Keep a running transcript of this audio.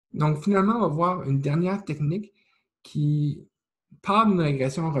Donc, finalement, on va voir une dernière technique qui part d'une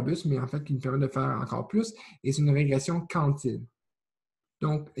régression robuste, mais en fait qui nous permet de faire encore plus, et c'est une régression quantile.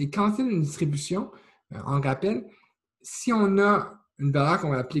 Donc, les quantiles d'une distribution, on rappelle, si on a une valeur qu'on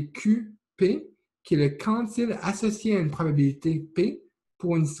va appeler QP, qui est le quantile associé à une probabilité P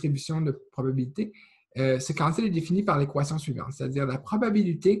pour une distribution de probabilité, ce quantile est défini par l'équation suivante, c'est-à-dire la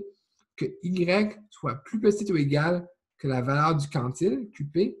probabilité que Y soit plus petite ou égale que la valeur du quantile,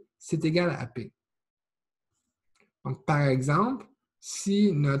 QP, c'est égal à P. Donc, par exemple,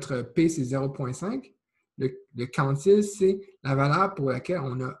 si notre P, c'est 0,5, le quantile, c'est la valeur pour laquelle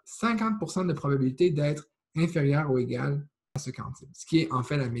on a 50% de probabilité d'être inférieur ou égal à ce quantile, ce qui est en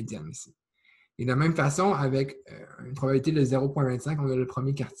fait la médiane ici. Et de la même façon, avec une probabilité de 0,25, on a le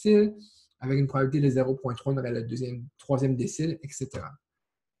premier quartile. Avec une probabilité de 0,3, on aurait le troisième décile, etc.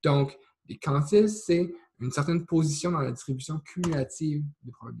 Donc, les quantiles, c'est une certaine position dans la distribution cumulative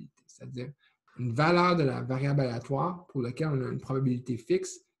de probabilité, c'est-à-dire une valeur de la variable aléatoire pour laquelle on a une probabilité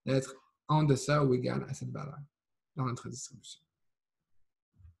fixe d'être en deçà ou égale à cette valeur dans notre distribution.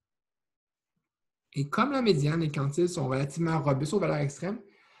 Et comme la médiane, les quantiles sont relativement robustes aux valeurs extrêmes,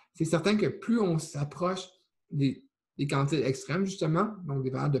 c'est certain que plus on s'approche des quantiles extrêmes, justement, donc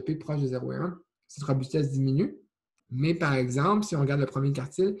des valeurs de P proches de 0,1, cette robustesse diminue. Mais par exemple, si on regarde le premier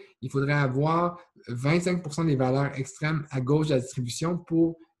quartile, il faudrait avoir 25% des valeurs extrêmes à gauche de la distribution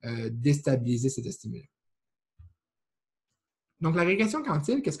pour déstabiliser cette estimée-là. Donc, la régression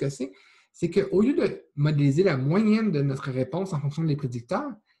quantile, qu'est-ce que c'est? C'est qu'au lieu de modéliser la moyenne de notre réponse en fonction des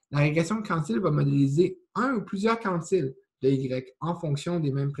prédicteurs, la régression quantile va modéliser un ou plusieurs quantiles de Y en fonction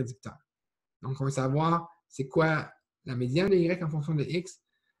des mêmes prédicteurs. Donc, on va savoir c'est quoi la médiane de Y en fonction de X,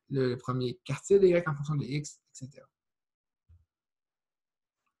 le premier quartile de Y en fonction de X, etc.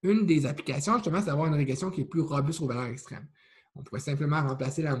 Une des applications, justement, c'est d'avoir une régression qui est plus robuste aux valeurs extrêmes. On pourrait simplement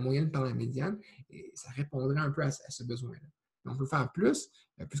remplacer la moyenne par la médiane et ça répondrait un peu à ce besoin-là. On peut faire plus,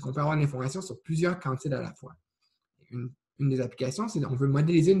 puisqu'on peut avoir une information sur plusieurs quantiles à la fois. Une des applications, c'est qu'on veut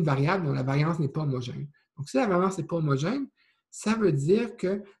modéliser une variable dont la variance n'est pas homogène. Donc, si la variance n'est pas homogène, ça veut dire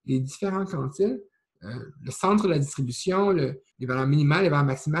que les différents quantiles, le centre de la distribution, les valeurs minimales, les valeurs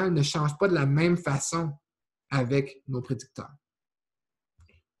maximales ne changent pas de la même façon avec nos prédicteurs.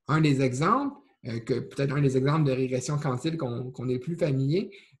 Un des exemples, peut-être un des exemples de régression quantile qu'on est le plus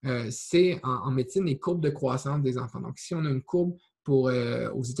familier, c'est en médecine les courbes de croissance des enfants. Donc, si on a une courbe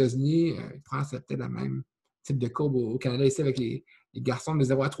aux États-Unis, c'est peut-être la même type de courbe au Canada ici avec les garçons de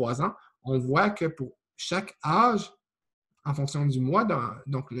 0 à 3 ans, on voit que pour chaque âge, en fonction du mois,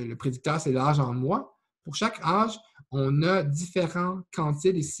 donc le prédicteur, c'est l'âge en mois, pour chaque âge, on a différents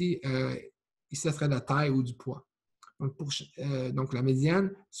quantiles ici. Ici, ça serait la taille ou du poids. Donc, la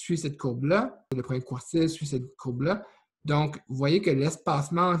médiane suit cette courbe-là. Le premier quartile suit cette courbe-là. Donc, vous voyez que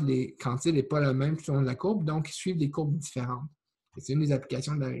l'espacement entre les quantiles n'est pas le même tout au long de la courbe, donc ils suivent des courbes différentes. C'est une des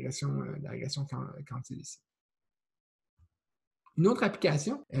applications de la régression quantile ici. Une autre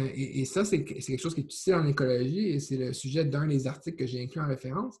application, et ça, c'est quelque chose qui est utile en écologie, et c'est le sujet d'un des articles que j'ai inclus en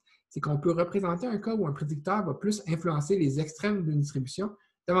référence, c'est qu'on peut représenter un cas où un prédicteur va plus influencer les extrêmes d'une distribution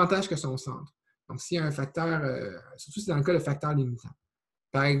davantage que son centre. Donc, s'il y a un facteur, surtout si c'est dans le cas de facteur limitant.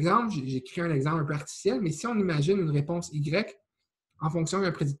 Par exemple, j'ai créé un exemple un peu artificiel, mais si on imagine une réponse Y en fonction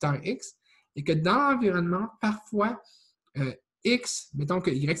d'un prédicteur X, et que dans l'environnement, parfois, X, mettons que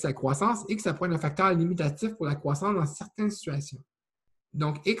Y c'est la croissance, X ça pourrait être un facteur limitatif pour la croissance dans certaines situations.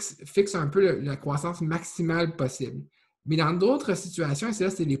 Donc, X fixe un peu la croissance maximale possible. Mais dans d'autres situations, et c'est là,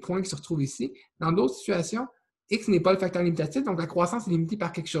 c'est les points qui se retrouvent ici, dans d'autres situations, X n'est pas le facteur limitatif, donc la croissance est limitée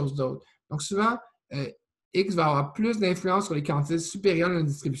par quelque chose d'autre. Donc, souvent, X va avoir plus d'influence sur les quantiles supérieurs de la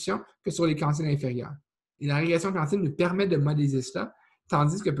distribution que sur les quantiles inférieurs. Et la régression quantile nous permet de modéliser cela,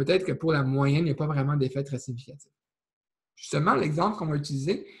 tandis que peut-être que pour la moyenne, il n'y a pas vraiment d'effet très significatif. Justement, l'exemple qu'on va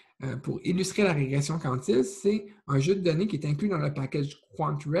utiliser pour illustrer la régression quantile, c'est un jeu de données qui est inclus dans le package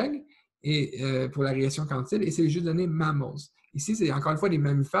QuantReg et, pour la régression quantile, et c'est le jeu de données Mammals. Ici, c'est encore une fois des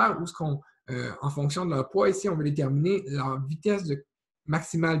mammifères où en fonction de leur poids, ici, on va déterminer leur vitesse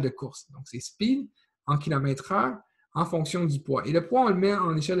maximale de course. Donc, c'est speed en km/h en fonction du poids. Et le poids, on le met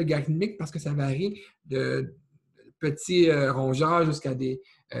en échelle logarithmique parce que ça varie de petits rongeurs jusqu'à des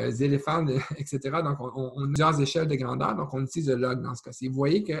éléphants, etc. Donc, on a plusieurs échelles de grandeur, donc on utilise le log dans ce cas-ci. Vous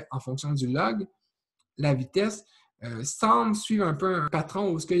voyez qu'en fonction du log, la vitesse semble suivre un peu un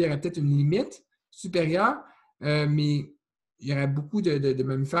patron où il y aurait peut-être une limite supérieure, mais il y aurait beaucoup de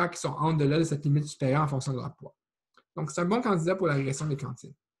mammifères qui sont en delà de cette limite supérieure en fonction de leur poids. Donc, c'est un bon candidat pour la régression des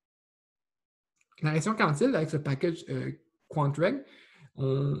quantiles. La régression quantile, avec ce package QuantReg,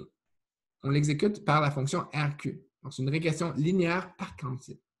 on l'exécute par la fonction RQ. Donc, c'est une régression linéaire par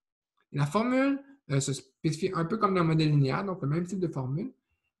quantile. Et la formule se spécifie un peu comme dans le modèle linéaire, donc le même type de formule,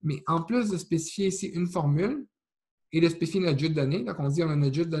 mais en plus de spécifier ici une formule et de spécifier notre jeu de données, donc on dit on a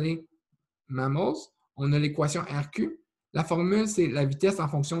notre jeu de données mammals, on a l'équation RQ. La formule, c'est la vitesse en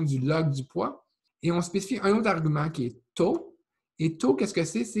fonction du log du poids. Et on spécifie un autre argument qui est taux. Et taux, qu'est-ce que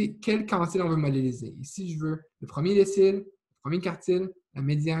c'est? C'est quel quantile on veut modéliser. Ici, je veux le premier décile, le premier quartile, la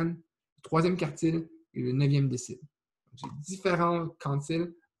médiane, le troisième quartile et le 9e décile. J'ai différents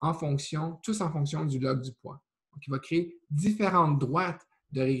quantiles tous en fonction du log du poids. Donc, il va créer différentes droites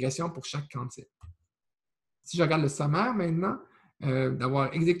de régression pour chaque quantile. Si je regarde le sommaire maintenant,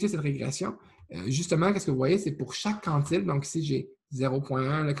 d'avoir exécuté cette régression, justement, qu'est-ce que vous voyez? C'est pour chaque quantile. Donc ici, j'ai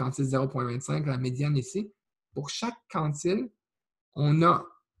 0.1, le quantile 0.25, la médiane ici. Pour chaque quantile, on a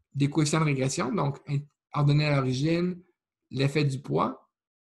des coefficients de régression, donc ordonnés à l'origine, l'effet du poids,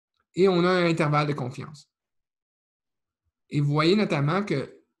 et on a un intervalle de confiance. Et vous voyez notamment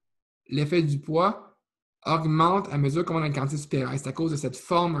que l'effet du poids augmente à mesure qu'on a un quantile supérieur. C'est à cause de cette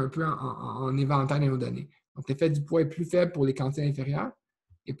forme un peu en éventail de nos données. Donc, l'effet du poids est plus faible pour les quantiles inférieurs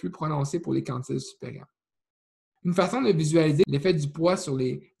et plus prononcé pour les quantiles supérieurs. Une façon de visualiser l'effet du poids sur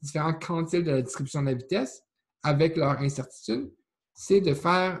les différents quantiles de la distribution de la vitesse avec leur incertitude, c'est de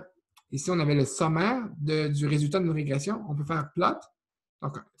faire, ici on avait le sommaire du résultat d'une régression, on peut faire plot,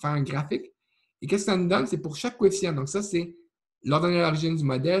 donc faire un graphique. Et qu'est-ce que ça nous donne? C'est pour chaque coefficient. Donc ça, c'est l'ordonnée à l'origine du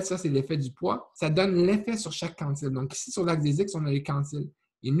modèle, ça c'est l'effet du poids. Ça donne l'effet sur chaque quantile. Donc ici, sur l'axe des X, on a les quantiles.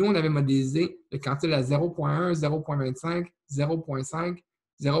 Et nous, on avait modélisé le quantile à 0.1, 0.25, 0.5,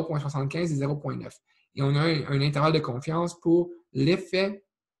 0.75 et 0.9. Et on a un intervalle de confiance pour l'effet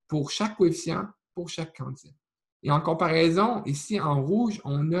pour chaque coefficient, pour chaque quantile. Et en comparaison, ici en rouge,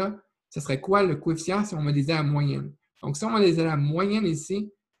 on a, ce serait quoi le coefficient si on modélisait la moyenne? Donc si on modélisait la moyenne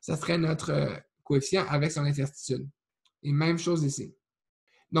ici, ça serait notre coefficient avec son incertitude. Et même chose ici.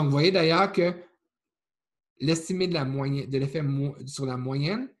 Donc vous voyez d'ailleurs que l'estimé de l'effet sur la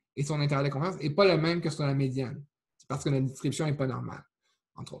moyenne et son intervalle de confiance n'est pas le même que sur la médiane. C'est parce que la distribution n'est pas normale,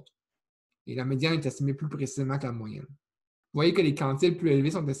 entre autres. Et la médiane est estimée plus précisément que la moyenne. Vous voyez que les quantiles plus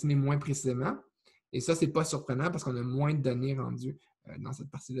élevés sont estimés moins précisément. Et ça, ce n'est pas surprenant parce qu'on a moins de données rendues dans cette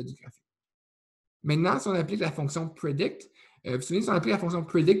partie-là du graphique. Maintenant, si on applique la fonction predict, vous vous souvenez, si on applique la fonction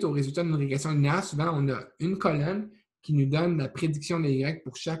predict au résultat d'une régression linéaire, souvent, on a une colonne qui nous donne la prédiction des Y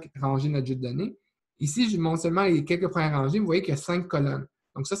pour chaque rangée de notre jeu de données. Ici, je montre seulement les quelques premières rangées. Vous voyez qu'il y a 5 colonnes.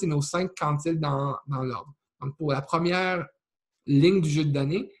 Donc, ça, c'est nos 5 quantiles dans l'ordre. Donc, pour la première ligne du jeu de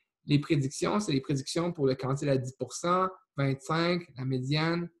données, les prédictions, c'est les prédictions pour le quantile à 10 25, la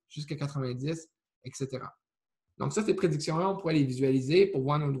médiane, jusqu'à 90, etc. Donc, ça, ces prédictions-là, on pourrait les visualiser pour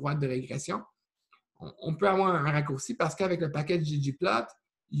voir nos droites de régression. On peut avoir un raccourci parce qu'avec le package ggplot,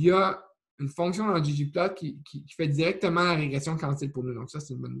 il y a une fonction dans ggplot qui fait directement la régression quantile pour nous. Donc, ça,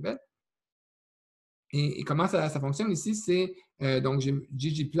 c'est une bonne nouvelle. Et comment ça fonctionne ici? C'est donc j'ai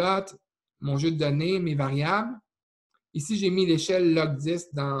ggplot, mon jeu de données, mes variables. Ici, j'ai mis l'échelle log 10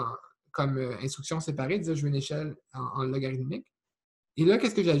 comme instruction séparée, dire je veux une échelle en logarithmique. Et là,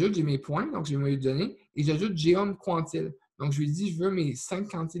 qu'est-ce que j'ajoute? J'ai mes points, donc j'ai mon jeu de données, et j'ajoute geom quantile. Donc, je lui dis, je veux mes 5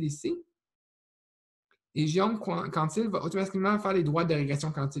 quantiles ici. Et geom quantile va automatiquement faire les droites de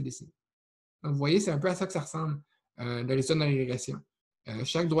régression quantile ici. Donc, vous voyez, c'est un peu à ça que ça ressemble, le résultat de la régression.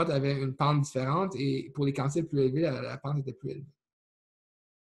 Chaque droite avait une pente différente, et pour les quantiles plus élevés, la pente était plus élevée.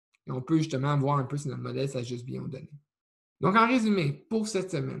 Et on peut justement voir un peu si notre modèle s'ajuste bien aux données. Donc, en résumé, pour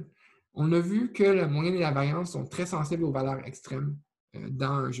cette semaine, on a vu que la moyenne et la variance sont très sensibles aux valeurs extrêmes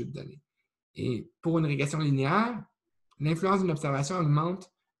dans un jeu de données. Et pour une régression linéaire, l'influence d'une observation augmente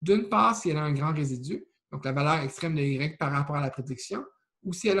d'une part si elle a un grand résidu, donc la valeur extrême de Y par rapport à la prédiction,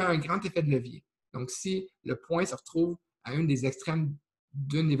 ou si elle a un grand effet de levier. Donc, si le point se retrouve à une des extrêmes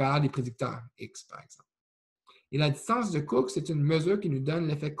d'une des valeurs des prédicteurs, X par exemple. Et la distance de Cook, c'est une mesure qui nous donne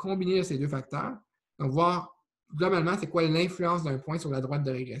l'effet combiné de ces deux facteurs. Donc, voir globalement, c'est quoi l'influence d'un point sur la droite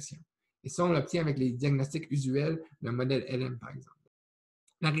de régression. Et ça, on l'obtient avec les diagnostics usuels d'un modèle LM, par exemple.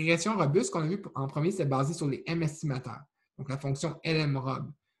 La régression robuste qu'on a vu en premier, c'est basé sur les M-estimateurs, donc la fonction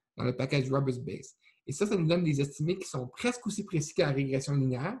LMROB dans le package Robust Base. Et ça nous donne des estimés qui sont presque aussi précis que la régression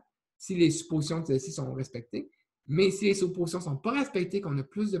linéaire, si les suppositions de celles-ci sont respectées. Mais si les suppositions ne sont pas respectées, qu'on a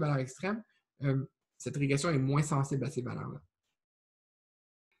plus de valeurs extrêmes, cette régression est moins sensible à ces valeurs-là.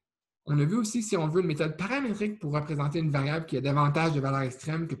 On a vu aussi, si on veut, une méthode paramétrique pour représenter une variable qui a davantage de valeurs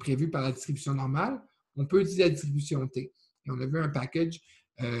extrêmes que prévues par la distribution normale, on peut utiliser la distribution T. Et on a vu un package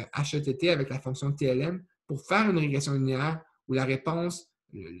HETT avec la fonction TLM pour faire une régression linéaire où la réponse,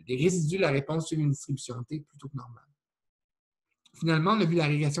 les résidus de la réponse suivent une distribution T plutôt que normale. Finalement, on a vu la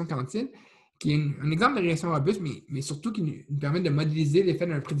régression quantile qui est un exemple de régression robuste, mais surtout qui nous permet de modéliser l'effet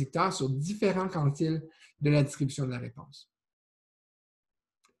d'un prédicteur sur différents quantiles de la distribution de la réponse.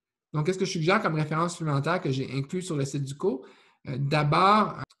 Donc, qu'est-ce que je suggère comme référence supplémentaire que j'ai inclus sur le site du cours?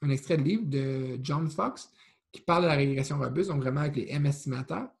 D'abord, un extrait de livre de John Fox qui parle de la régression robuste, donc vraiment avec les M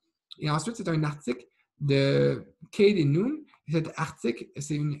estimateurs. Et ensuite, c'est un article de Cade et Noon. Et cet article,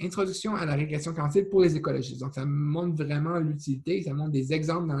 c'est une introduction à la régression quantile pour les écologistes. Donc, ça montre vraiment l'utilité, ça montre des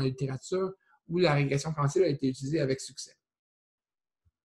exemples dans la littérature où la régression quantile a été utilisée avec succès.